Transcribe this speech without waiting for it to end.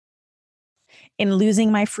In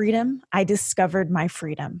losing my freedom, I discovered my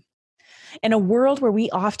freedom. In a world where we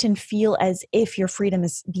often feel as if your freedom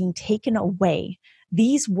is being taken away,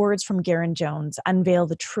 these words from Garen Jones unveil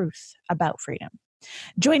the truth about freedom.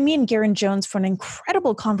 Join me and Garen Jones for an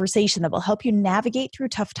incredible conversation that will help you navigate through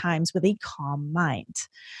tough times with a calm mind.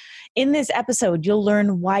 In this episode, you'll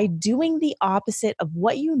learn why doing the opposite of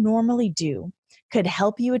what you normally do could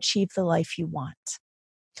help you achieve the life you want.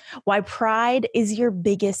 Why pride is your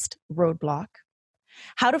biggest roadblock.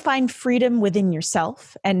 How to find freedom within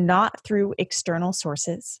yourself and not through external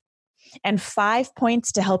sources. And 5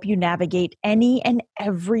 points to help you navigate any and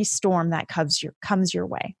every storm that comes your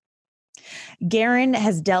way. Garen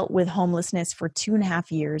has dealt with homelessness for 2.5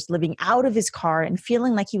 years, living out of his car and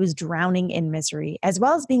feeling like he was drowning in misery, as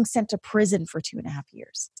well as being sent to prison for 2.5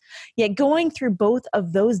 years. Yet going through both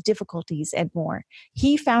of those difficulties and more,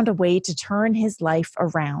 he found a way to turn his life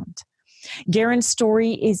around. Garen's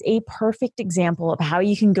story is a perfect example of how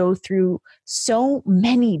you can go through so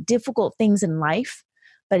many difficult things in life,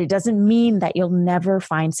 but it doesn't mean that you'll never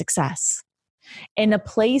find success. In a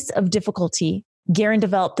place of difficulty, Garen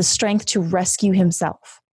developed the strength to rescue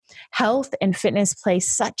himself. Health and fitness play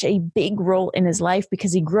such a big role in his life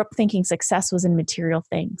because he grew up thinking success was in material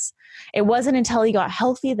things. It wasn't until he got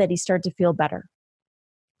healthy that he started to feel better.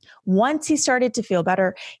 Once he started to feel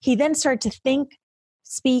better, he then started to think,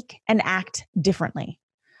 speak, and act differently.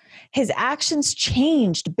 His actions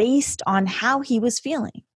changed based on how he was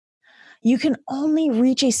feeling. You can only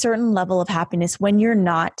reach a certain level of happiness when you're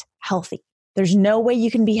not healthy. There's no way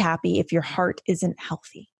you can be happy if your heart isn't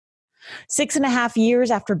healthy. 6.5 years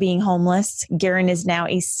after being homeless, Garen is now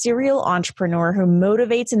a serial entrepreneur who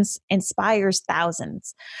motivates and inspires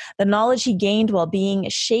thousands. The knowledge he gained while being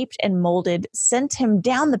shaped and molded sent him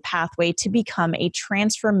down the pathway to become a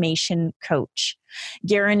transformation coach.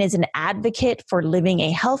 Garen is an advocate for living a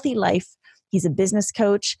healthy life. He's a business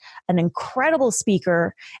coach, an incredible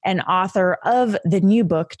speaker, and author of the new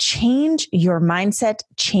book, Change Your Mindset,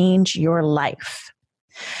 Change Your Life.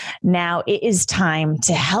 Now it is time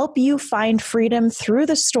to help you find freedom through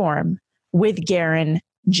the storm with Garen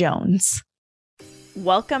Jones.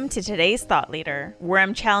 Welcome to today's Thought Leader, where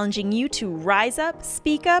I'm challenging you to rise up,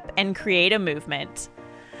 speak up, and create a movement.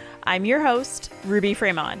 I'm your host, Ruby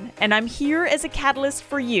Fremon, and I'm here as a catalyst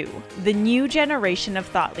for you, the new generation of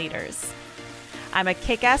thought leaders. I'm a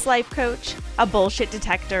kick-ass life coach, a bullshit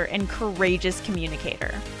detector, and courageous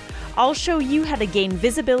communicator. I'll show you how to gain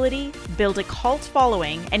visibility, build a cult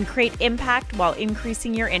following, and create impact while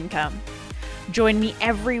increasing your income. Join me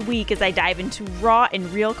every week as I dive into raw and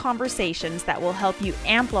real conversations that will help you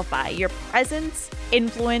amplify your presence,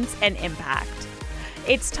 influence, and impact.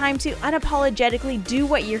 It's time to unapologetically do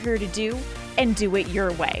what you're here to do and do it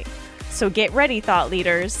your way. So get ready, thought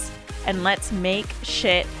leaders, and let's make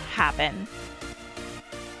shit happen.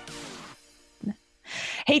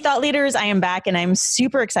 Hey, thought leaders, I am back and I'm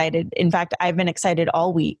super excited. In fact, I've been excited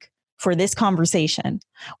all week for this conversation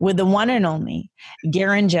with the one and only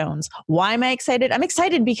Garen Jones. Why am I excited? I'm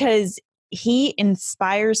excited because he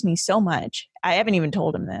inspires me so much. I haven't even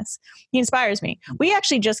told him this. He inspires me. We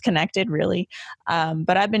actually just connected, really.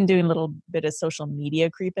 But I've been doing a little bit of social media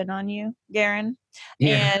creeping on you, Garen.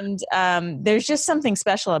 Yeah. And there's just something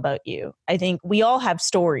special about you. I think we all have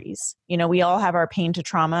stories. You know, we all have our pain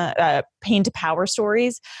to power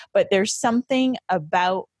stories. But there's something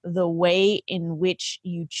about the way in which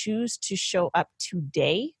you choose to show up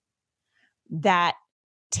today that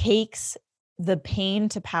takes the pain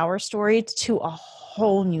to power story to a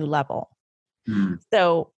whole new level.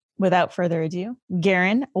 So without further ado,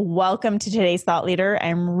 Garen, welcome to today's Thought Leader.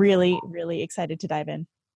 I'm really, really excited to dive in.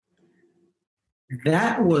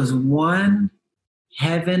 That was one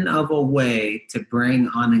heaven of a way to bring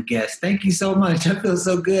on a guest. Thank you so much. I feel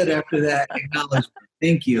so good after that acknowledgement.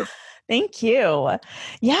 Thank you. Thank you.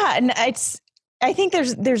 Yeah. And I think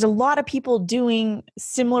there's a lot of people doing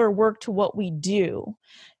similar work to what we do.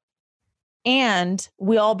 And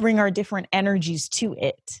we all bring our different energies to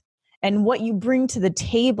it. And what you bring to the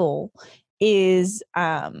table is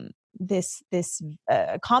this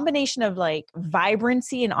combination of like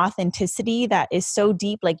vibrancy and authenticity that is so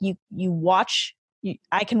deep. Like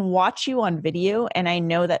I can watch you on video and I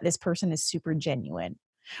know that this person is super genuine.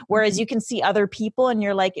 Whereas you can see other people and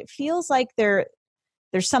you're like, it feels like there's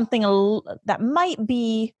something that might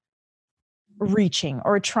be reaching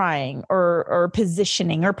or trying or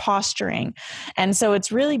positioning or posturing. And so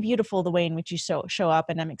it's really beautiful the way in which you show up.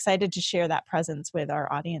 And I'm excited to share that presence with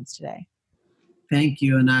our audience today. Thank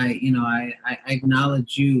you. And I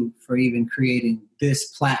acknowledge you for even creating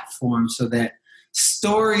this platform so that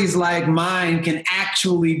stories like mine can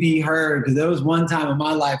actually be heard. Because there was one time in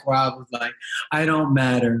my life where I was like, I don't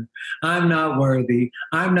matter. I'm not worthy.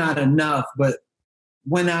 I'm not enough. But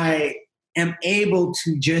when I am able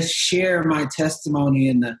to just share my testimony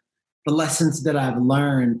and the lessons that I've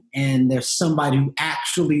learned, and there's somebody who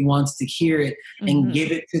actually wants to hear it and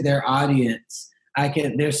give it to their audience,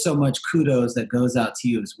 there's so much kudos that goes out to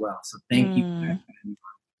you as well. So thank you for that.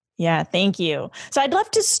 Yeah, thank you. So I'd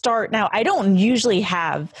love to start now. I don't usually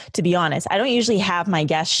have, to be honest, I don't usually have my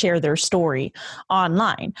guests share their story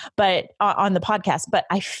online, but on the podcast, but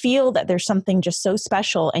I feel that there's something just so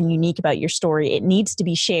special and unique about your story. It needs to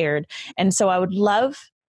be shared. And so I would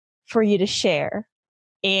love for you to share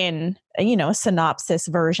in, a synopsis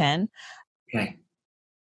version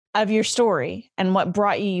of your story and what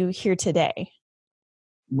brought you here today.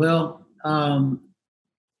 Well, I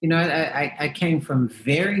came from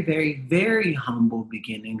very, very, very humble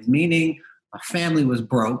beginnings, meaning my family was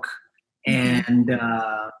broke. And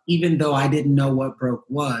even though I didn't know what broke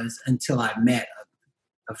was until I met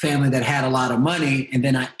a family that had a lot of money, and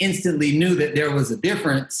then I instantly knew that there was a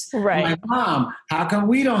difference. Right. I'm like, Mom, how come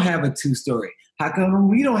we don't have a 2-story? How come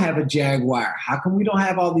we don't have a Jaguar? How come we don't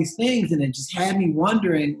have all these things? And it just had me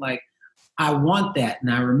wondering, like, I want that. And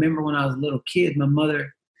I remember when I was a little kid, my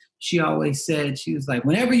mother, she always said, she was like,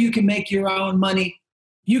 whenever you can make your own money,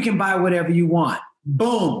 you can buy whatever you want.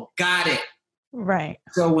 Boom, got it. Right.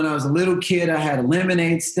 So when I was a little kid, I had a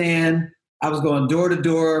lemonade stand. I was going door to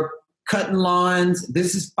door, cutting lawns.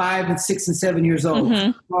 This is 5 and 6 and 7 years old.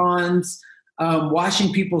 Lawns,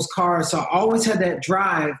 washing people's cars. So I always had that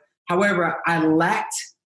drive. However, I lacked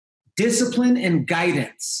discipline and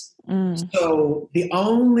guidance. So the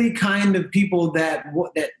only kind of people that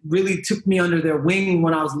really took me under their wing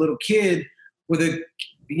when I was a little kid were the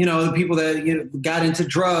people that got into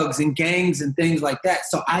drugs and gangs and things like that.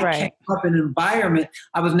 So I came up in an environment.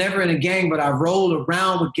 I was never in a gang, but I rolled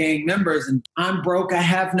around with gang members. And I'm broke. I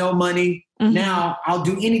have no money. Now I'll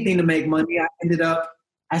do anything to make money.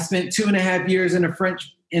 I spent 2.5 years in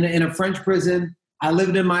a French prison. I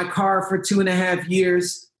lived in my car for 2.5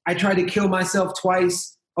 years. I tried to kill myself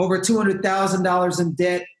twice. Over $200,000 in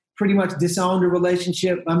debt, pretty much disowned a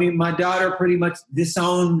relationship. I mean, my daughter pretty much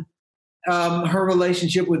disowned her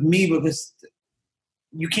relationship with me because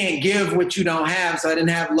you can't give what you don't have. So I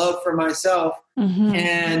didn't have love for myself.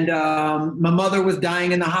 And my mother was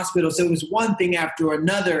dying in the hospital. So it was one thing after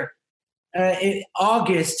another. In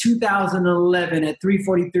August 2011 at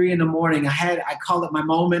 3:43 in the morning, I call it my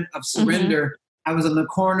moment of surrender. I was on the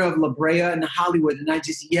corner of La Brea and Hollywood, and I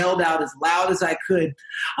just yelled out as loud as I could,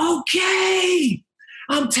 okay,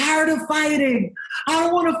 I'm tired of fighting. I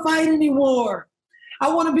don't want to fight anymore.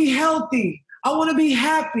 I want to be healthy. I want to be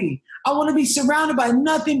happy. I want to be surrounded by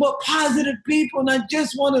nothing but positive people, and I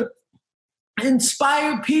just want to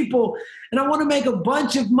inspire people, and I want to make a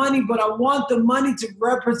bunch of money, but I want the money to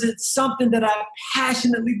represent something that I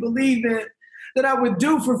passionately believe in, that I would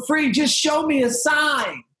do for free. Just show me a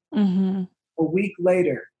sign. A week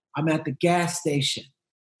later, I'm at the gas station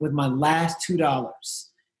with my last $2,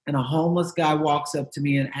 and a homeless guy walks up to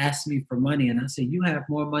me and asks me for money. And I say, you have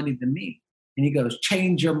more money than me. And he goes,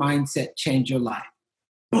 change your mindset, change your life.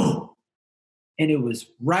 Boom. And it was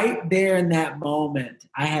right there in that moment,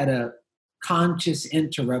 I had a conscious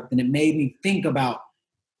interrupt, and it made me think about,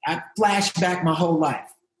 I flashed back my whole life.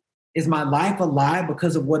 Is my life a lie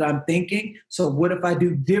because of what I'm thinking? So what if I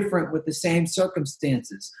do different with the same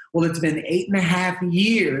circumstances? Well, it's been 8.5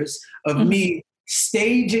 years of me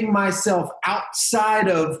staging myself outside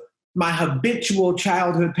of my habitual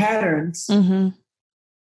childhood patterns.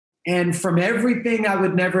 And from everything I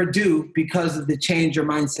would never do because of the change your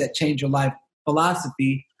mindset, change your life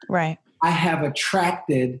philosophy, I have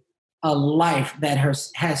attracted a life that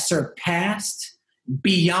has surpassed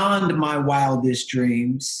beyond my wildest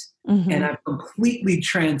dreams. And I've completely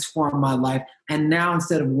transformed my life. And now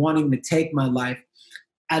instead of wanting to take my life,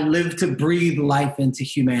 I live to breathe life into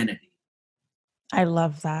humanity. I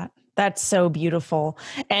love that. That's so beautiful.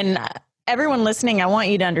 And everyone listening, I want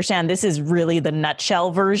you to understand this is really the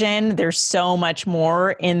nutshell version. There's so much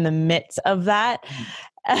more in the midst of that.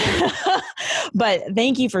 But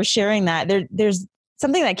thank you for sharing that. There's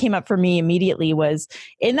something that came up for me immediately was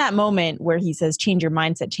in that moment where he says, change your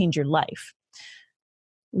mindset, change your life.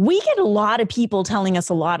 We get a lot of people telling us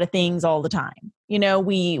a lot of things all the time.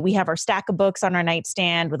 We have our stack of books on our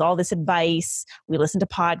nightstand with all this advice. We listen to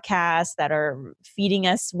podcasts that are feeding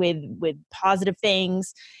us with positive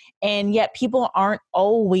things. And yet people aren't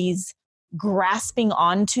always grasping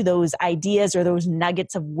onto those ideas or those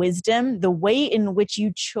nuggets of wisdom the way in which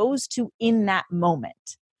you chose to in that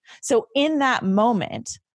moment. So in that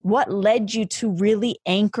moment, What led you to really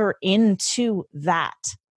anchor into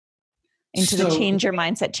that? Into the change your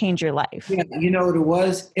mindset, change your life? Yeah, you know what it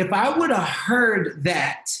was? If I would have heard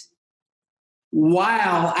that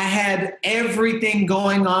while I had everything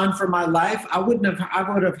going on for my life, I would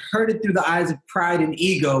have heard it through the eyes of pride and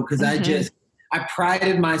ego, because I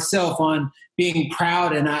prided myself on being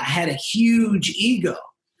proud, and I had a huge ego.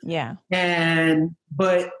 Yeah.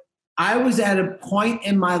 But I was at a point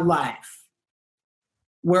in my life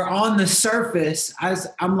where on the surface,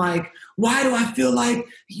 I'm like, why do I feel like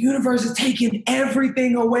the universe is taking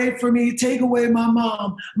everything away from me? Take away my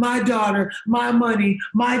mom, my daughter, my money,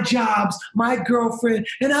 my jobs, my girlfriend,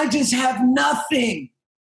 and I just have nothing.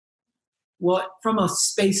 Well, from a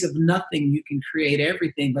space of nothing, you can create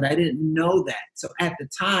everything, but I didn't know that. So at the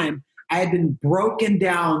time, I had been broken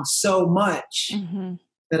down so much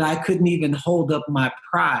that I couldn't even hold up my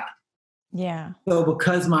pride. Yeah. So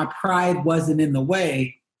because my pride wasn't in the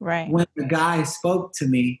way, right, when the guy spoke to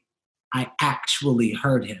me, I actually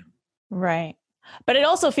heard him. Right. But it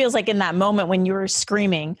also feels like in that moment when you were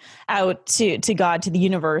screaming out to God, to the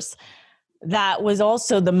universe, that was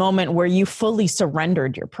also the moment where you fully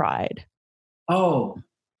surrendered your pride. Oh,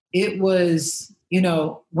 it was,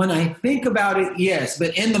 when I think about it, yes.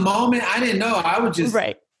 But in the moment, I didn't know. I was just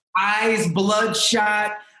eyes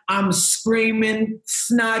bloodshot. I'm screaming,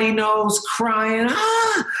 snotty nose, crying.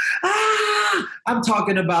 I'm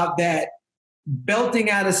talking about that belting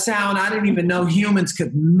out a sound I didn't even know humans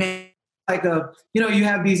could make. Like you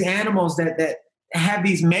have these animals that have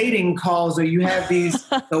these mating calls, or you have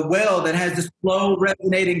the whale that has this low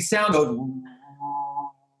resonating sound,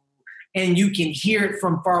 and you can hear it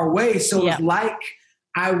from far away. So it's like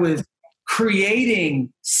I was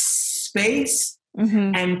creating space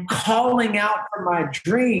and calling out for my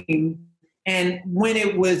dream. And when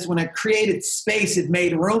I created space, it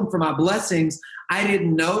made room for my blessings. I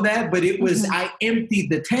didn't know that, but it was, I emptied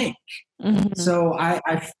the tank. So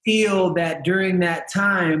I feel that during that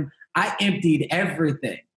time, I emptied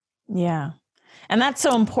everything. Yeah. And that's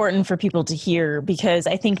so important for people to hear, because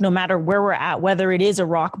I think no matter where we're at, whether it is a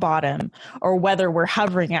rock bottom or whether we're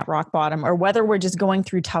hovering at rock bottom or whether we're just going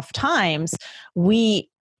through tough times, we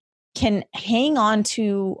can hang on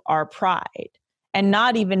to our pride and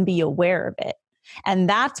not even be aware of it. And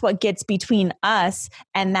that's what gets between us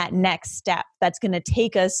and that next step that's going to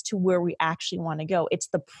take us to where we actually want to go. It's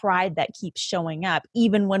the pride that keeps showing up,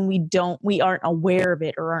 even when we aren't aware of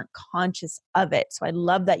it or aren't conscious of it. So I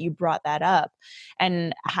love that you brought that up,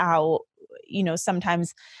 and how,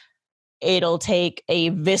 sometimes it'll take a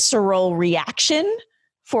visceral reaction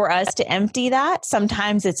for us to empty that.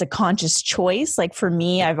 Sometimes it's a conscious choice. Like for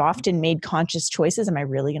me, I've often made conscious choices. Am I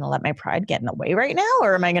really going to let my pride get in the way right now?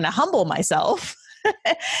 Or am I going to humble myself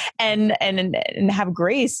and have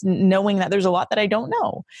grace, knowing that there's a lot that I don't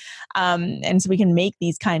know? And so we can make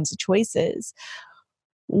these kinds of choices.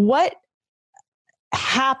 What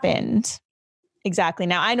happened exactly?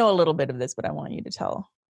 Now, I know a little bit of this, but I want you to tell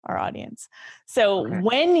our audience. So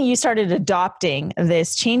when you started adopting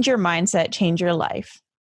this change your mindset, change your life,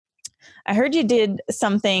 I heard you did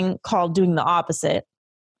something called doing the opposite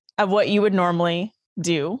of what you would normally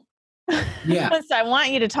do. Yeah. So I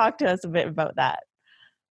want you to talk to us a bit about that.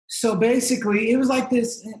 So basically, it was like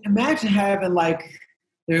this. Imagine having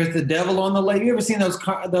there's the devil on the left. You ever seen those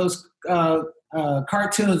cartoons?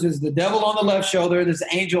 There's the devil on the left shoulder. There's the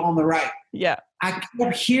angel on the right. Yeah. I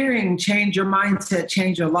kept hearing change your mindset,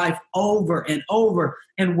 change your life over and over.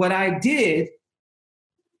 And what I did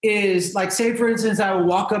is, say for instance, I would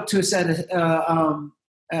walk up to a set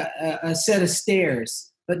of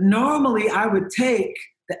stairs, but normally I would take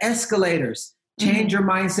the escalators. Change your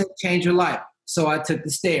mindset, change your life. So I took the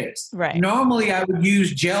stairs. Right. Normally I would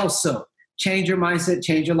use gel soap. Change your mindset,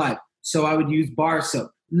 change your life. So I would use bar soap.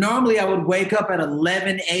 Normally I would wake up at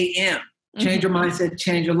 11 a.m. Change your mindset,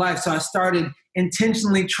 change your life. So I started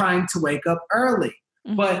intentionally trying to wake up early.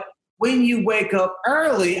 But when you wake up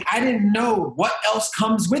early, I didn't know what else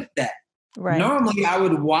comes with that. Right. Normally I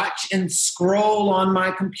would watch and scroll on my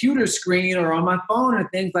computer screen or on my phone or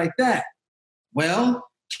things like that. Well,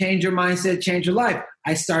 change your mindset, change your life.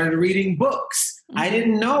 I started reading books. I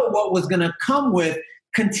didn't know what was going to come with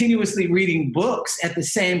continuously reading books at the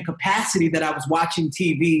same capacity that I was watching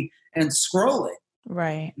TV and scrolling.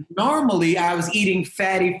 Right. Normally, I was eating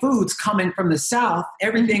fatty foods coming from the South.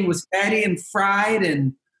 Everything was fatty and fried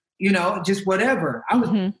and, just whatever. I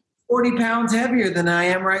was 40 pounds heavier than I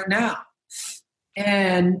am right now.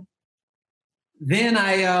 And then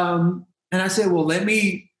I said, well, let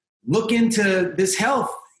me look into this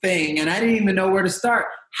health thing. And I didn't even know where to start.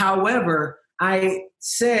 However, I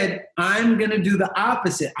said, I'm going to do the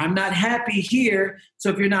opposite. I'm not happy here. So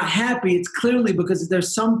if you're not happy, it's clearly because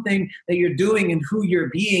there's something that you're doing and who you're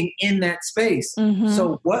being in that space. Mm-hmm.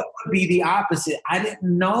 So what would be the opposite? I didn't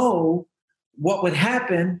know what would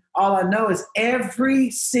happen. All I know is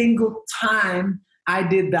every single time I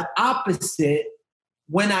did the opposite,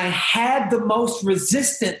 when I had the most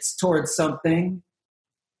resistance towards something,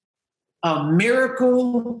 a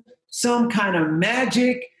miracle, some kind of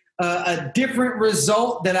magic, a different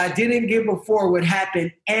result that I didn't get before would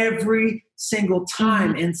happen every single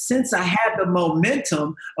time. And since I had the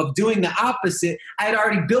momentum of doing the opposite, I had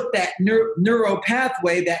already built that neural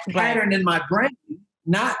pathway, that pattern in my brain,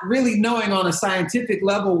 not really knowing on a scientific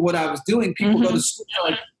level what I was doing. People go to school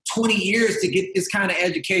for like 20 years to get this kind of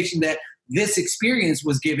education that this experience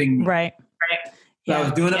was giving me. Right. So I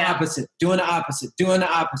was doing the opposite, doing the opposite, doing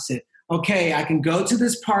the opposite. Okay, I can go to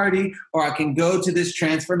this party, or I can go to this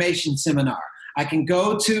transformation seminar. I can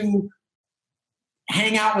go to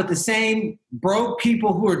hang out with the same broke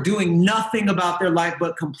people who are doing nothing about their life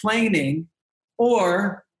but complaining,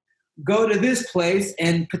 or go to this place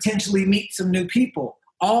and potentially meet some new people.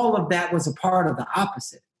 All of that was a part of the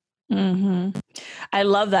opposite. Mm-hmm. I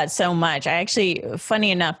love that so much. I actually, funny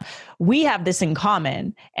enough, we have this in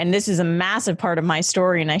common, and this is a massive part of my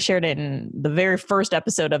story. And I shared it in the very first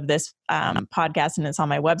episode of this podcast, and it's on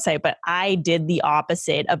my website. But I did the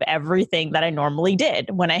opposite of everything that I normally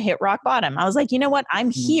did when I hit rock bottom. I was like, you know what? I'm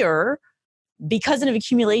here because of an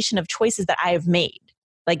accumulation of choices that I have made.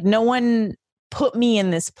 Like, no one put me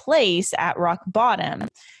in this place at rock bottom.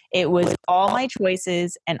 It was all my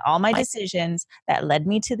choices and all my decisions that led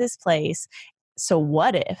me to this place. So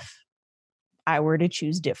what if I were to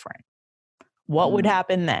choose different? What would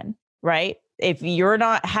happen then, right? If you're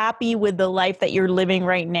not happy with the life that you're living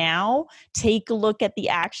right now, take a look at the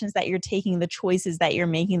actions that you're taking, the choices that you're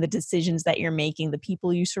making, the decisions that you're making, the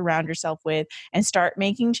people you surround yourself with, and start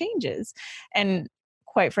making changes. And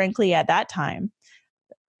quite frankly, at that time,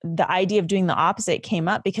 the idea of doing the opposite came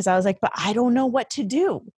up because I was like, but I don't know what to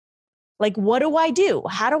do. Like, what do I do?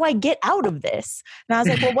 How do I get out of this? And I was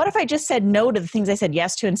like, well, what if I just said no to the things I said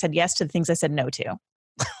yes to and said yes to the things I said no to?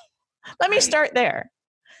 Let me start there.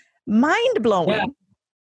 Mind blowing. Yeah.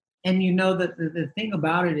 And you know that the thing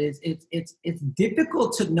about it is it's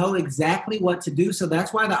difficult to know exactly what to do. So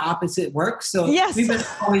that's why the opposite works. So we've been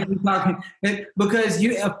always talking because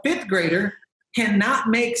a fifth grader cannot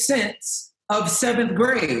make sense of seventh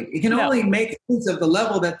grade. It can only make sense of the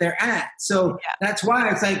level that they're at. So that's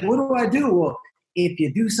why it's like, what do I do? Well, if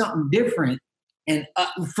you do something different and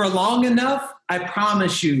for long enough, I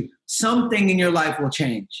promise you something in your life will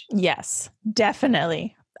change. Yes,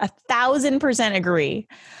 definitely. 1,000% agree.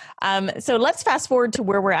 So let's fast forward to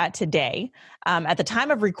where we're at today. At the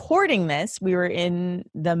time of recording this, we were in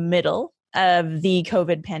the middle of the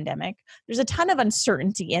COVID pandemic. There's a ton of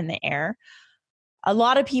uncertainty in the air. A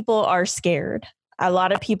lot of people are scared. A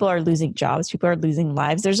lot of people are losing jobs. People are losing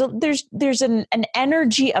lives. There's an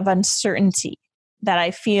energy of uncertainty that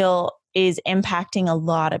I feel is impacting a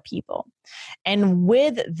lot of people. And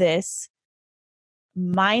with this,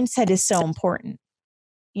 mindset is so important,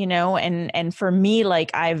 you know, and for me,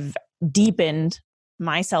 like, I've deepened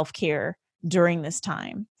my self-care during this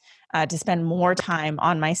time to spend more time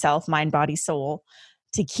on myself, mind, body, soul,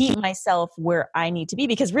 to keep myself where I need to be,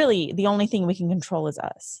 because really the only thing we can control is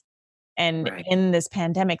us. And in this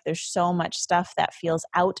pandemic, there's so much stuff that feels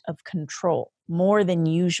out of control, more than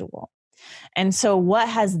usual. And so what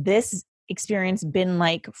has this experience been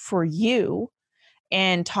like for you?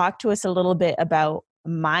 And talk to us a little bit about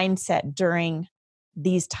mindset during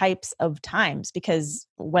these types of times, because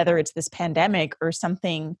whether it's this pandemic or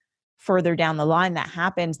something further down the line that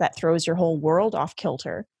happens that throws your whole world off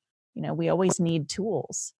kilter, you know, we always need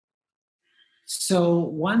tools. So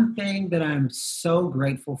one thing that I'm so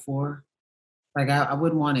grateful for, like I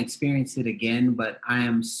wouldn't want to experience it again, but I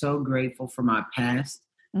am so grateful for my past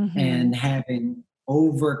and having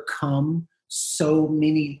overcome so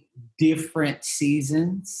many different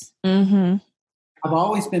seasons. I've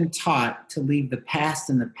always been taught to leave the past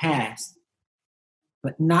in the past,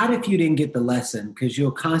 but not if you didn't get the lesson, because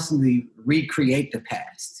you'll constantly recreate the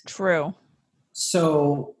past. True.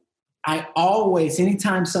 So I always,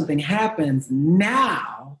 anytime something happens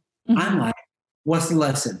now, I'm like, what's the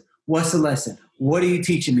lesson? What's the lesson? What are you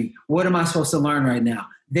teaching me? What am I supposed to learn right now?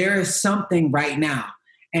 There is something right now.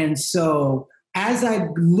 And so as I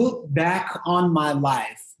look back on my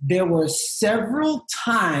life, there were several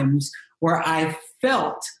times where I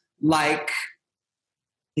felt like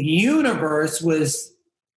the universe was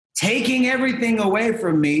taking everything away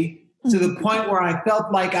from me to the point where I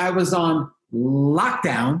felt like I was on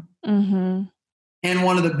lockdown. Mm-hmm. And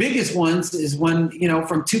one of the biggest ones is when,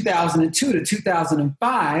 from 2002 to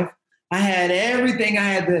 2005, I had everything. I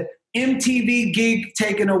had the MTV gig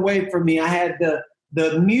taken away from me. I had the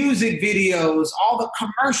music videos, all the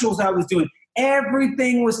commercials I was doing.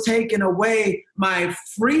 Everything was taken away. My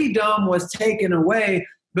freedom was taken away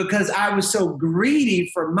because I was so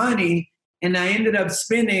greedy for money. And I ended up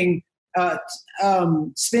spending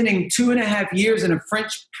 2.5 years in a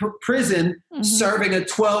French prison, Mm-hmm. serving a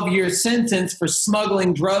 12-year sentence for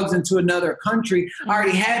smuggling drugs into another country. Mm-hmm. I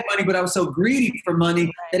already had money, but I was so greedy for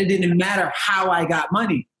money that it didn't matter how I got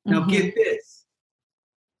money. Now, Mm-hmm. get this.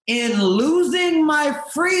 In losing my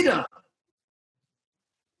freedom,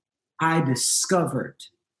 I discovered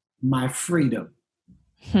my freedom.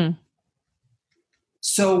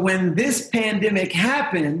 So when this pandemic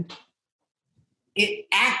happened, it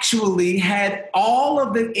actually had all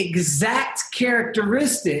of the exact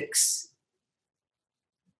characteristics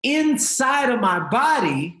inside of my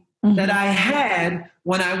body that I had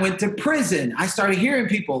when I went to prison. I started hearing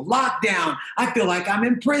people, lockdown. I feel like I'm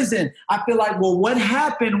in prison. I feel like, well, what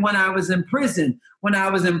happened when I was in prison? When I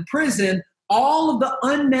was in prison, all of the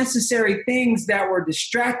unnecessary things that were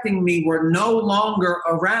distracting me were no longer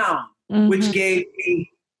around, which gave me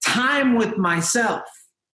time with myself.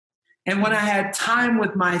 And when I had time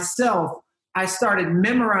with myself, I started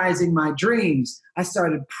memorizing my dreams. I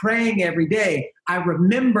started praying every day. I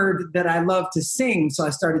remembered that I love to sing. So I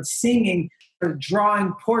started singing,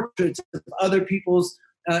 drawing portraits of other people's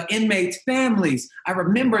inmates' families. I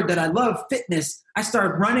remembered that I love fitness. I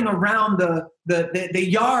started running around the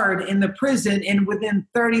yard in the prison, and within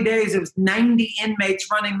 30 days, it was 90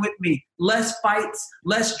 inmates running with me. Less fights,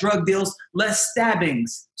 less drug deals, less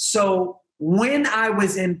stabbings. So when I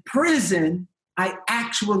was in prison, I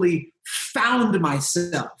actually found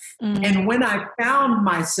myself. And when I found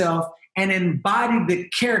myself and embodied the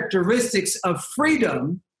characteristics of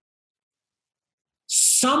freedom,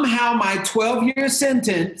 somehow my 12-year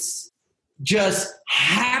sentence just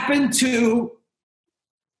happened to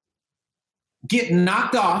get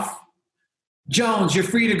knocked off. Jones, you're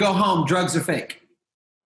free to go home. Drugs are fake.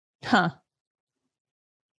 Huh.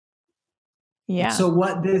 Yeah. So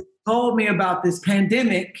what this told me about this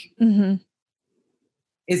pandemic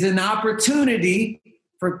is an opportunity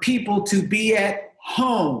for people to be at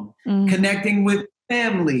home, connecting with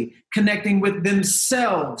family, connecting with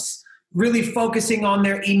themselves, really focusing on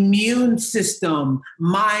their immune system,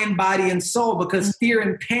 mind, body, and soul, because fear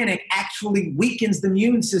and panic actually weakens the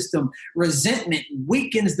immune system. Resentment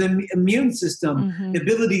weakens the immune system. The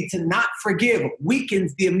ability to not forgive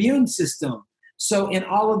weakens the immune system. So in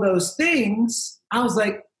all of those things, I was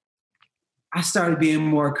like, I started being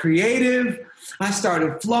more creative. I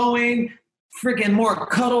started flowing, freaking more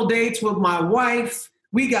cuddle dates with my wife.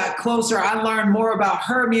 We got closer. I learned more about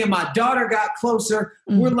her. Me and my daughter got closer.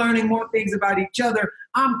 We're learning more things about each other.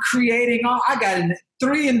 I'm creating I got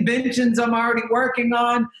 3 inventions I'm already working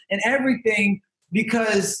on and everything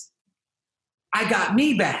because I got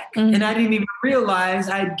me back. And I didn't even realize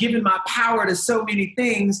I had given my power to so many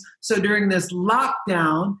things. So during this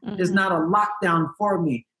lockdown, it's not a lockdown for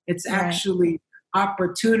me. It's actually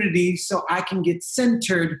opportunity so I can get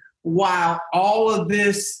centered while all of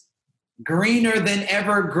this greener than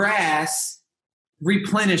ever grass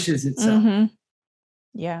replenishes itself.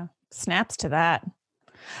 Yeah. Snaps to that.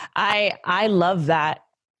 I love that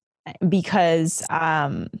because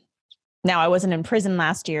now I wasn't in prison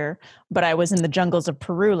last year, but I was in the jungles of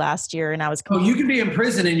Peru last year, and I was. Oh, you can be in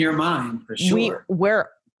prison in your mind for sure.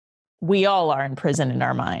 We all are in prison in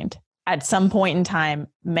our mind. At some point in time,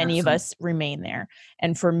 many of us remain there.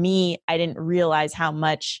 And for me, I didn't realize how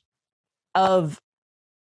much of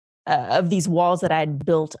these walls that I had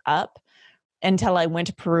built up until I went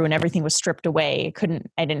to Peru and everything was stripped away.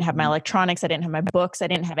 I didn't have my electronics. I didn't have my books. I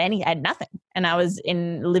didn't have I had nothing. And I was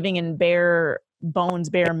living in bare bones,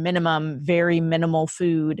 bare minimum, very minimal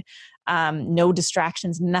food, no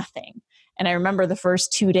distractions, nothing. And I remember the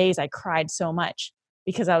first 2 days I cried so much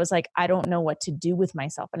because I was like, I don't know what to do with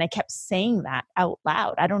myself. And I kept saying that out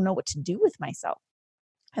loud. I don't know what to do with myself.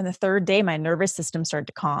 And the 3rd day, my nervous system started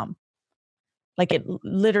to calm. Like it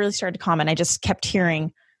literally started to calm. And I just kept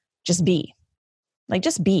hearing, just be. Like,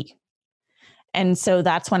 just be. And so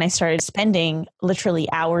that's when I started spending literally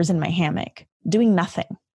hours in my hammock, doing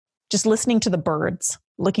nothing, just listening to the birds,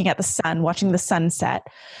 looking at the sun, watching the sunset.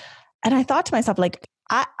 And I thought to myself, like,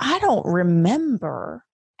 I don't remember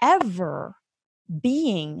ever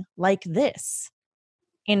being like this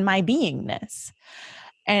in my beingness.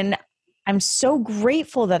 And I'm so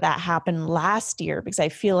grateful that that happened last year, because I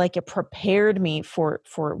feel like it prepared me for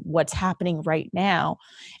what's happening right now.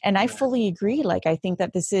 And I fully agree. Like, I think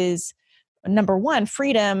that this is number one,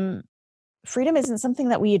 freedom. Freedom isn't something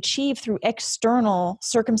that we achieve through external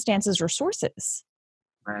circumstances or sources.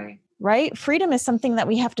 Right? Freedom is something that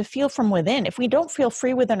we have to feel from within. If we don't feel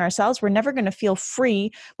free within ourselves, we're never going to feel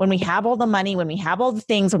free when we have all the money, when we have all the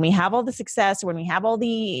things, when we have all the success, when we have all the,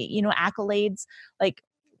 you know, accolades. Like,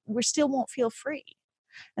 we still won't feel free.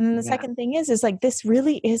 And then the second thing is like, this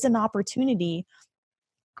really is an opportunity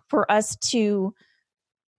for us to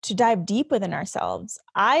dive deep within ourselves.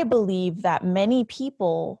 I believe that many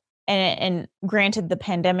people, and granted, the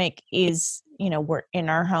pandemic is, you know, we're in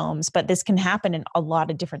our homes, but this can happen in a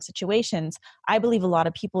lot of different situations. I believe a lot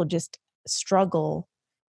of people just struggle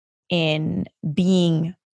in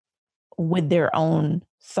being with their own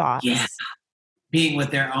thoughts. Yeah. Being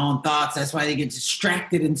with their own thoughts. That's why they get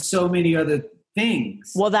distracted in so many other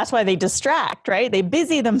things. Well, that's why they distract, right? They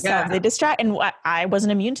busy themselves. They distract. And I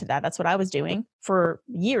wasn't immune to that. That's what I was doing for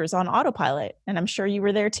years on autopilot. And I'm sure you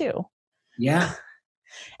were there too. Yeah.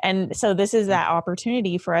 And so this is that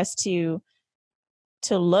opportunity for us to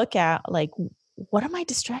look at, like, what am I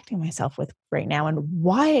distracting myself with right now? And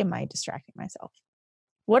why am I distracting myself?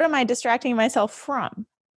 What am I distracting myself from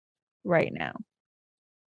right now?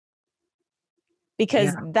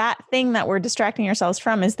 Because that thing that we're distracting ourselves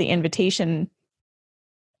from is the invitation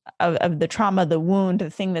of the trauma, the wound,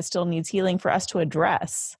 the thing that still needs healing for us to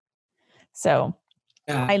address. So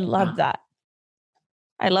I love that.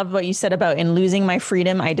 I love what you said about, in losing my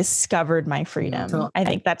freedom, I discovered my freedom. So, I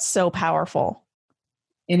think that's so powerful.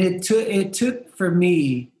 And it took for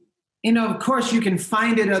me, you know, of course you can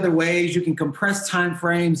find it other ways. You can compress time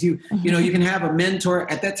frames. You know, you can have a mentor.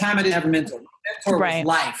 At that time, I didn't have a mentor. My mentor was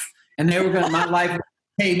life. And they were going to, my life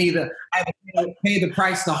pay me I pay the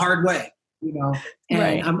price the hard way, you know,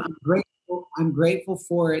 and I'm grateful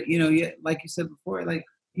for it. You know, like you said before, like,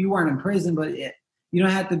 you weren't in prison, but you don't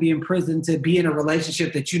have to be in prison to be in a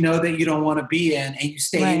relationship that you know that you don't want to be in, and you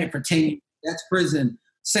stay in it for 10 years. That's prison.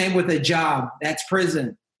 Same with a job. That's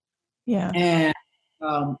prison. Yeah. And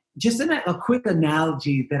just a quick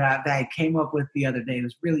analogy that I came up with the other day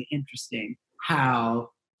was really interesting. How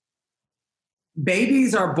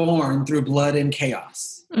babies are born through blood and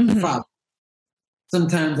chaos.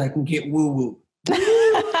 Sometimes I can get woo-woo. This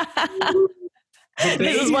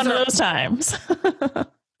is one of those times.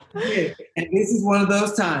 And this is one of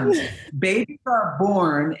those times. Babies are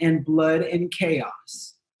born in blood and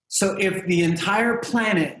chaos. So if the entire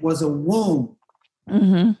planet was a womb,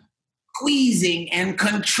 squeezing and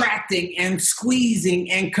contracting and squeezing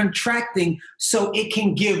and contracting so it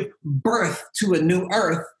can give birth to a new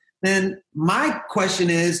earth, then my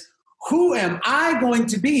question is, who am I going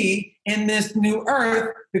to be in this new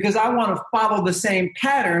earth? Because I want to follow the same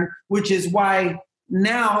pattern, which is why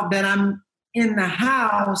now that I'm in the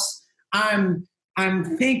house, I'm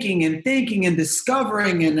thinking and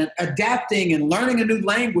discovering and adapting and learning a new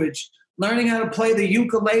language, learning how to play the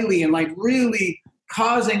ukulele, and like really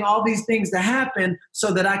causing all these things to happen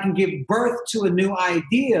so that I can give birth to a new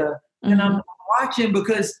idea. And I'm watching,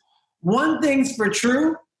 because one thing's for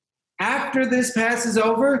true: after this passes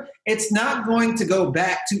over, it's not going to go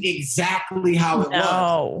back to exactly how it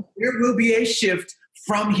was. There will be a shift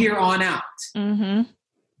from here on out.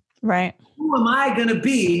 Right. Who am I going to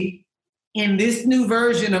be in this new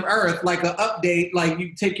version of Earth? Like an update, like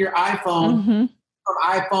you take your iPhone from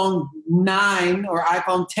iPhone 9 or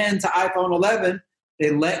iPhone 10 to iPhone 11,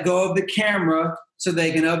 they let go of the camera so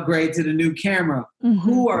they can upgrade to the new camera.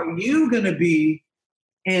 Who are you going to be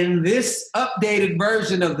in this updated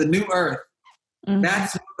version of the new Earth? Those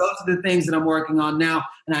are the things that I'm working on now,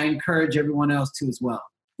 and I encourage everyone else to as well.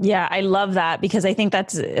 Yeah, I love that, because I think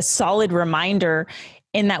that's a solid reminder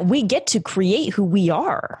in that we get to create who we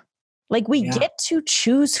are. Like, we get to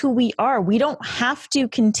choose who we are. We don't have to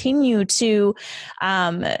continue to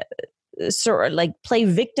sort of like play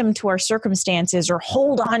victim to our circumstances or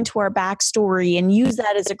hold on to our backstory and use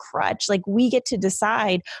that as a crutch. Like, we get to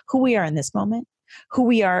decide who we are in this moment, who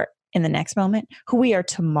we are in the next moment, who we are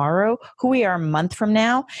tomorrow, who we are a month from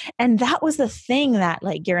now. And that was the thing that,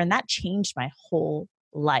 like, Garen, that changed my whole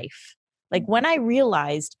life. Like, when I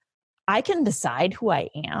realized I can decide who I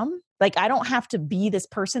am, like, I don't have to be this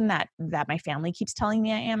person that my family keeps telling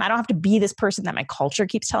me I am. I don't have to be this person that my culture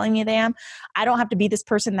keeps telling me I am. I don't have to be this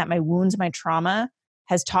person that my wounds, my trauma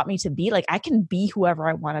has taught me to be. Like, I can be whoever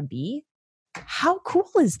I want to be. How cool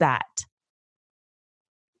is that?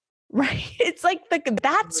 Right? It's like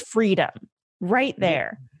that's freedom right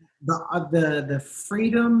there. The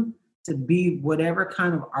freedom to be whatever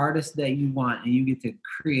kind of artist that you want, and you get to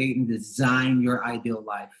create and design your ideal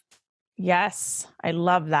life. Yes, I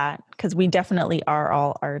love that, because we definitely are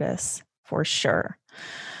all artists for sure.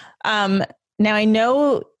 Now, I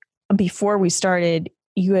know before we started,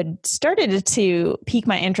 you had started to pique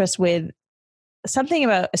my interest with something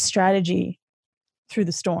about a strategy through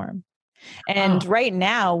the storm. And right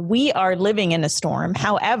now we are living in a storm.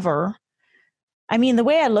 However, I mean, the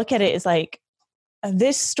way I look at it is like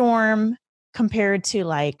this storm compared to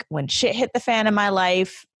like when shit hit the fan in my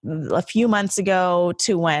life a few months ago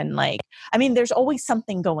to when there's always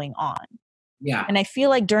something going on. Yeah. And I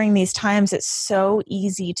feel like during these times, it's so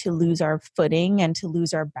easy to lose our footing and to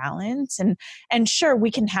lose our balance. And sure,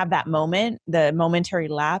 we can have that moment, the momentary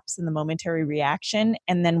lapse and the momentary reaction.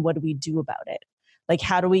 And then what do we do about it? Like,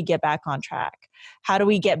 how do we get back on track? How do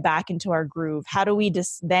we get back into our groove? How do we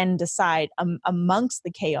then decide amongst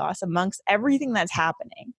the chaos, amongst everything that's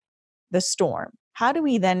happening, the storm, how do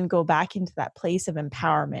we then go back into that place of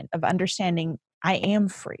empowerment, of understanding I am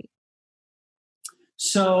free?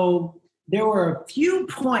 So there were a few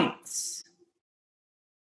points,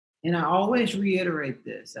 and I always reiterate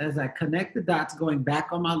this as I connect the dots going back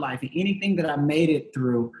on my life and anything that I made it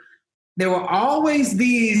through. There were always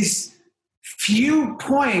these few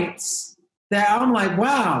points that I'm like,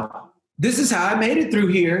 wow, this is how I made it through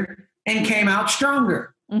here and came out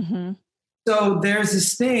stronger. Mm-hmm. So there's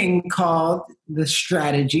this thing called the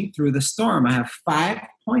strategy through the storm. I have 5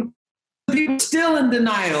 points. People still in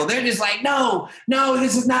denial. They're just like, no,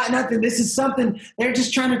 this is not nothing. This is something. They're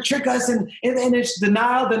just trying to trick us. And it's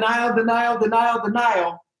denial.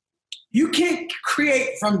 You can't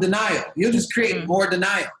create from denial. You'll just create more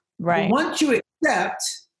denial. Right. But once you accept,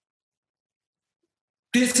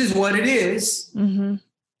 this is what it is,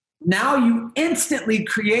 now you instantly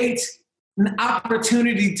create an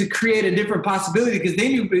opportunity to create a different possibility, because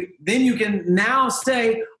then you can now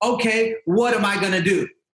say, okay, what am I going to do?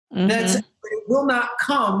 It will not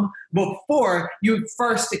come before you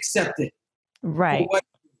first accept it. Right.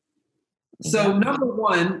 So number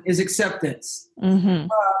 1 is acceptance.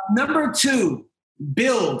 Number 2,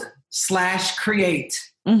 build/create.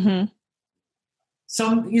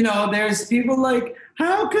 There's people like,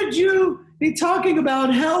 how could you be talking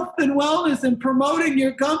about health and wellness and promoting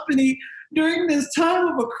your company during this time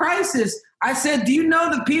of a crisis? I said, do you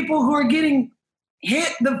know the people who are getting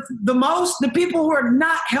hit the most? The people who are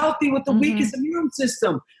not healthy with the weakest immune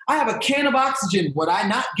system. I have a can of oxygen. Would I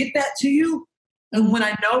not get that to you? And when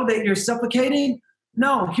I know that you're suffocating?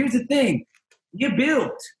 No, here's the thing. You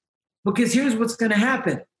build. Because here's what's going to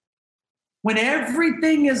happen. When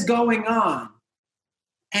everything is going on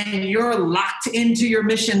and you're locked into your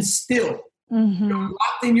mission still, you're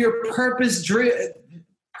locked in your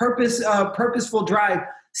purposeful drive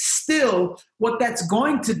still, what that's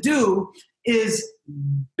going to do is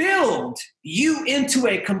build you into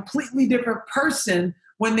a completely different person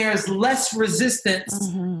when there's less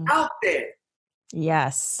resistance out there.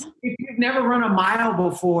 Yes. If you've never run a mile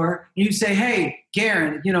before, you say, hey,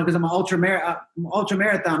 Garen, because I'm an ultra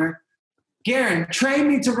marathoner, Garen, train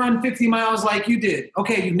me to run 50 miles like you did.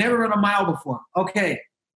 Okay, you've never run a mile before. Okay,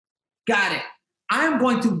 got it. I'm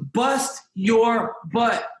going to bust your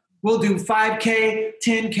butt. We'll do 5K,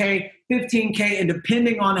 10K, 15K, and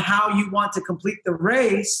depending on how you want to complete the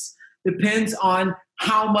race, depends on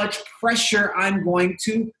how much pressure I'm going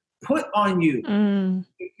to put on you.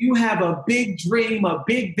 If you have a big dream, a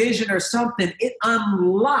big vision or something, it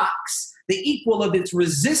unlocks the equal of its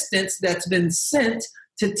resistance that's been sent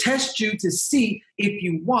to test you to see if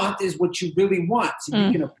you want is what you really want. So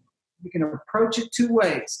you can approach it 2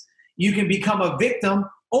 ways. You can become a victim,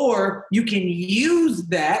 or you can use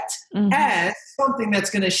that as something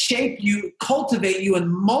that's going to shape you, cultivate you,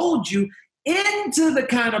 and mold you into the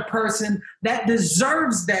kind of person that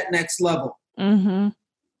deserves that next level.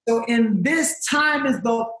 So in this time is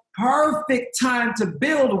the perfect time to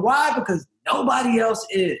build. Why? Because nobody else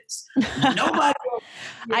is. Nobody else.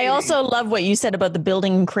 I also love what you said about the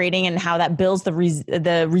building and creating, and how that builds the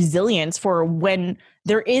resilience for when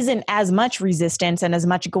there isn't as much resistance and as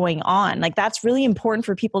much going on. Like, that's really important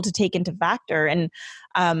for people to take into factor. And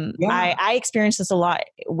I experience this a lot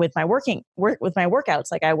with my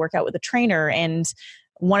workouts. Like, I work out with a trainer, and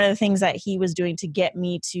one of the things that he was doing to get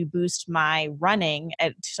me to boost my running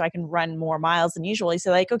so I can run more miles than usual, he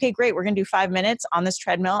said, like, okay, great, we're going to do 5 minutes on this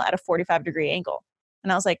treadmill at a 45-degree angle.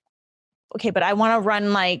 And I was like, okay, but I want to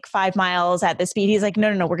run like 5 miles at this speed. He's like,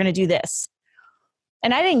 no, we're going to do this.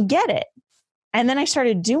 And I didn't get it. And then I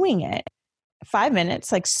started doing it 5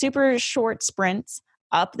 minutes, like super short sprints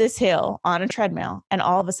up this hill on a treadmill. And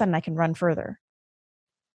all of a sudden I can run further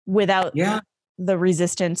without the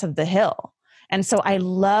resistance of the hill. And so I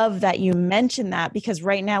love that you mentioned that, because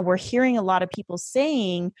right now we're hearing a lot of people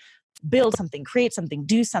saying, build something, create something,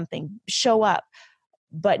 do something, show up.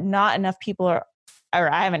 But not enough people or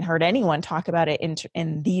I haven't heard anyone talk about it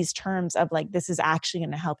in these terms of like, this is actually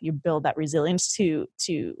going to help you build that resilience to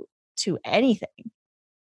anything.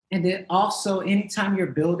 And then also, anytime you're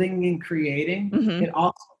building and creating, Mm-hmm. it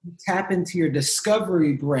also tap into your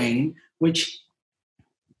discovery brain, which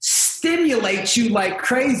stimulates you like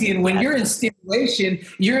crazy. And when you're in stimulation,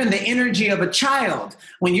 you're in the energy of a child.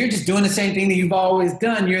 When you're just doing the same thing that you've always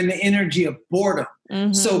done, you're in the energy of boredom.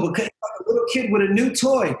 Mm-hmm. So because a little kid with a new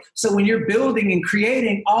toy. So when you're building and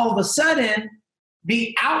creating, all of a sudden,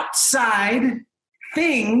 the outside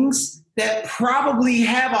things that probably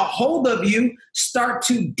have a hold of you start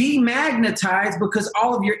to demagnetize, because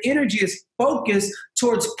all of your energy is focused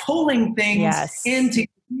towards pulling things into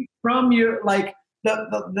from your, like,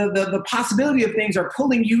 the possibility of things are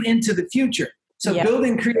pulling you into the future. So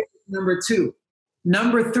building creative, number 2.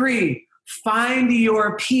 Number 3, find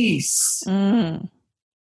your peace. Mm.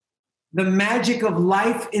 The magic of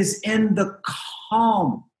life is in the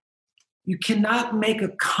calm. You cannot make a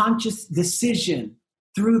conscious decision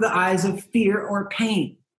through the eyes of fear or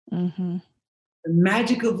pain. Mm-hmm. The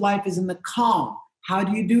magic of life is in the calm. How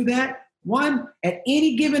do you do that? 1, at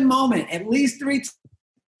any given moment, at least 3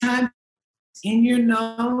 times in your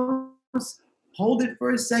nose, hold it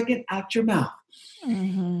for a second, out your mouth.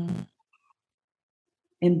 Mm-hmm.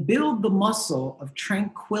 And build the muscle of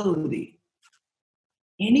tranquility.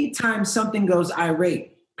 Anytime something goes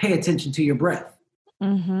irate, pay attention to your breath.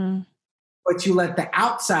 Mm-hmm. But you let the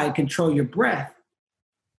outside control your breath.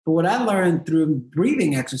 But what I learned through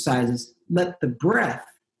breathing exercises, let the breath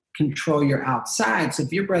control your outside. So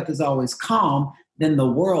if your breath is always calm, then the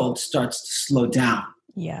world starts to slow down.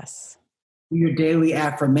 Yes. Your daily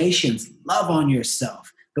affirmations, love on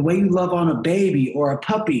yourself. The way you love on a baby or a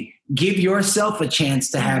puppy, give yourself a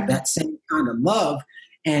chance to have that same kind of love.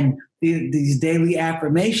 And these daily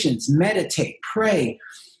affirmations, meditate, pray,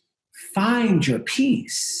 find your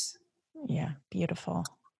peace. Yeah, beautiful.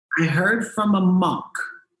 I heard from a monk.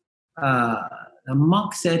 The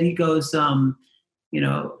monk said, he goes,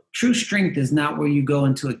 true strength is not where you go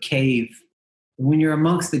into a cave. When you're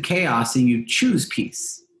amongst the chaos and you choose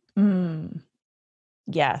peace. Mm.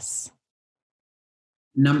 Yes.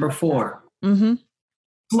 Number 4, mm-hmm.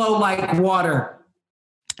 flow like water.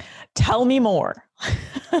 Tell me more.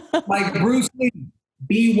 Like Bruce Lee,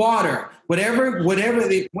 be water.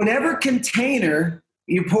 Whatever container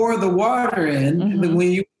you pour the water in, Mm-hmm.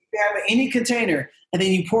 when you have any container and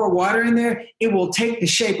then you pour water in there, it will take the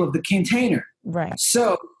shape of the container. Right.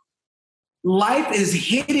 So life is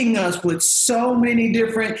hitting us with so many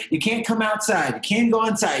different, you can't come outside, you can't go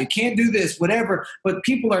inside, you can't do this, whatever. But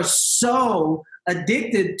people are so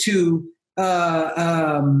addicted to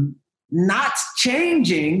not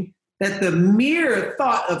changing that the mere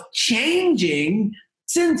thought of changing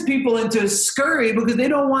sends people into a scurry, because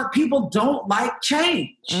people don't like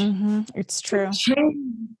change. Mm-hmm. It's true.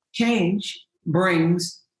 Change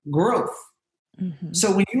brings growth. Mm-hmm.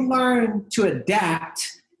 So when you learn to adapt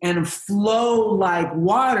and flow like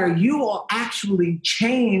water, you will actually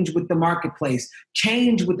change with the marketplace,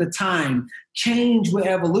 change with the time, change with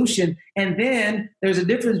evolution. And then there's a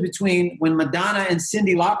difference between when Madonna and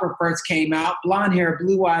Cyndi Lauper first came out, blonde hair,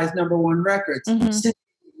 blue eyes, #1 records. Mm-hmm. Cyndi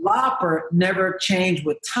Lauper never changed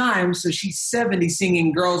with time. So she's 70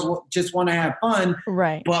 singing Girls Just Want to Have Fun.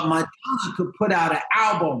 Right. But Madonna could put out an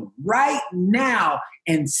album right now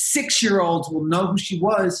and 6-year-olds will know who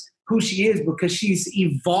she is, because she's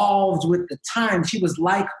evolved with the time. She was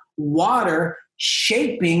like water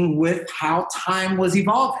shaping with how time was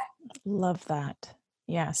evolving. Love that.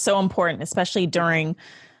 Yeah. So important, especially during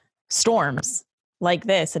storms like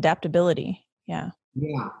this, adaptability. Yeah.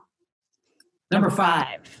 Yeah. Number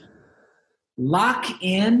 5, lock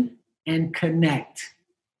in and connect.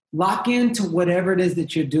 Lock into whatever it is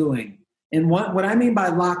that you're doing. And what I mean by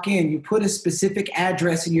lock in, you put a specific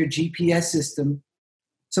address in your GPS system.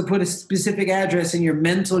 So put a specific address in your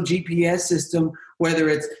mental GPS system, whether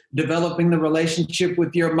it's developing the relationship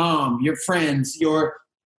with your mom, your friends,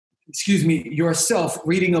 yourself,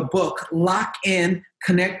 reading a book. Lock in,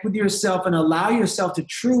 connect with yourself, and allow yourself to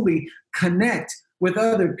truly connect with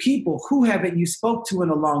other people. Who haven't you spoke to in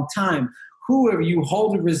a long time? Who are you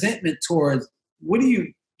holding resentment towards? What do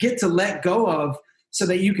you get to let go of so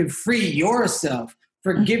that you can free yourself?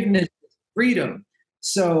 Forgiveness, freedom.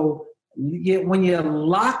 So when you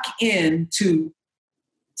lock in to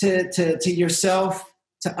yourself,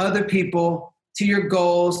 to other people, to your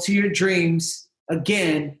goals, to your dreams,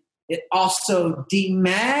 again, it also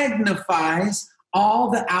demagnifies all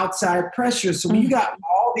the outside pressure. So when you got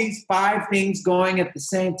all these 5 things going at the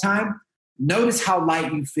same time, notice how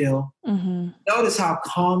light you feel. Notice how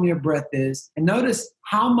calm your breath is. And notice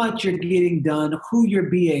how much you're getting done, who you're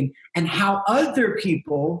being, and how other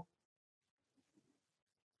people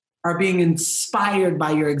are being inspired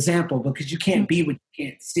by your example, because you can't be what you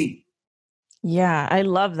can't see. Yeah, I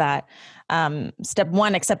love that. Step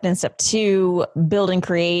 1, acceptance. Step 2, build and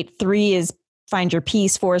create. 3 is find your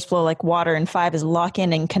peace. 4 is flow like water. And 5 is lock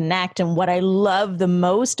in and connect. And what I love the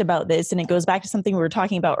most about this, and it goes back to something we were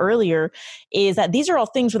talking about earlier, is that these are all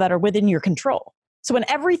things that are within your control. So when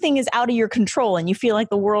everything is out of your control and you feel like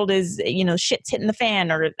the world is, shit's hitting the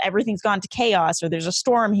fan, or everything's gone to chaos, or there's a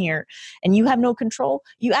storm here and you have no control,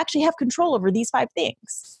 you actually have control over these 5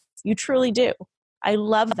 things. You truly do. I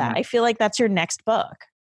love that. I feel like that's your next book.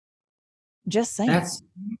 Just saying.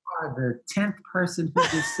 You are the 10th person who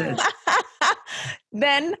just said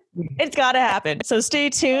Then it's got to happen. So stay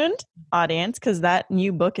tuned, audience, because that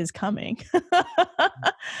new book is coming.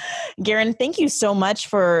 Garen, thank you so much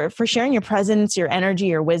for sharing your presence, your energy,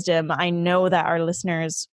 your wisdom. I know that our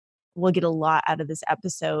listeners will get a lot out of this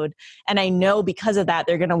episode. And I know because of that,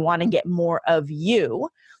 they're going to want to get more of you.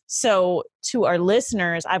 So to our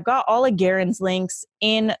listeners, I've got all of Garen's links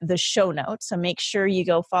in the show notes. So make sure you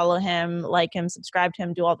go follow him, like him, subscribe to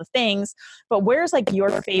him, do all the things. But where's like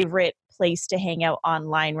your favorite place to hang out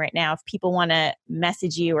online right now? If people want to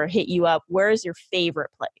message you or hit you up, where's your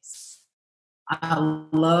favorite place? I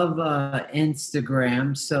love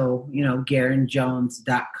Instagram. So,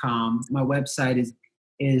 GarenJones.com. My website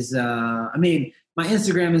my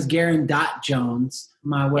Instagram is Garen.Jones.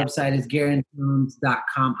 My website is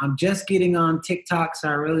GarenJones.com. I'm just getting on TikTok, so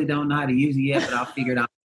I really don't know how to use it yet, but I'll figure it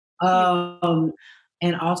out.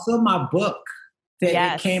 And also my book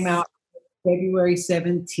that it came out February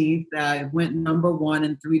 17th. It went number 1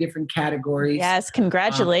 in 3 different categories. Yes,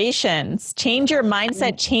 congratulations. Change your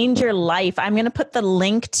mindset, change your life. I'm going to put the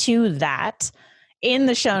link to that in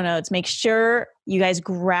the show notes. Make sure you guys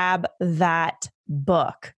grab that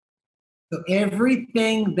book. So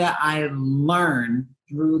everything that I learned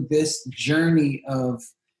through this journey of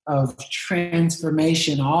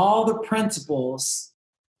transformation, all the principles,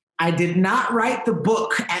 I did not write the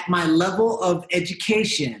book at my level of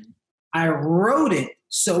education. I wrote it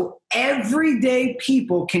so everyday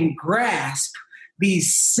people can grasp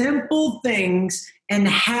these simple things and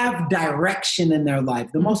have direction in their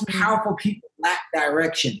life. The most powerful people lack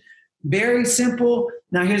direction. Very simple.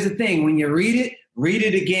 Now here's the thing. When you read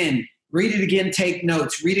it again. Read it again, take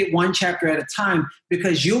notes, read it 1 chapter at a time,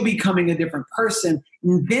 because you'll be becoming a different person.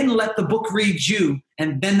 And then let the book read you.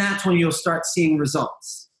 And then that's when you'll start seeing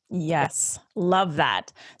results. Yes. Love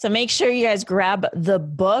that. So make sure you guys grab the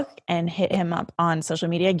book and hit him up on social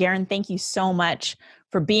media. Garen, thank you so much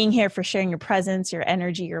for being here, for sharing your presence, your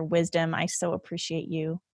energy, your wisdom. I so appreciate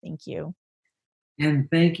you. Thank you. And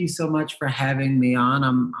thank you so much for having me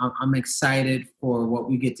on. I'm excited for what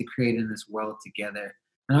we get to create in this world together.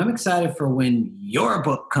 And I'm excited for when your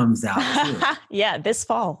book comes out too. Yeah, this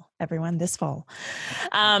fall, everyone, this fall.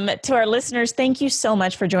 To our listeners, thank you so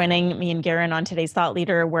much for joining me and Garen on today's Thought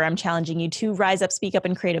Leader, where I'm challenging you to rise up, speak up,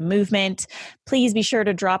 and create a movement. Please be sure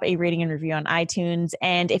to drop a rating and review on iTunes.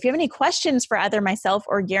 And if you have any questions for either myself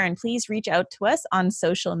or Garen, please reach out to us on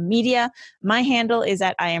social media. My handle is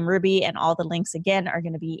at @IamRuby, and all the links again are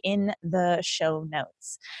going to be in the show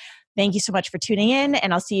notes. Thank you so much for tuning in,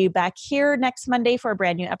 and I'll see you back here next Monday for a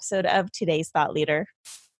brand new episode of Today's Thought Leader.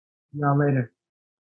 See y'all later.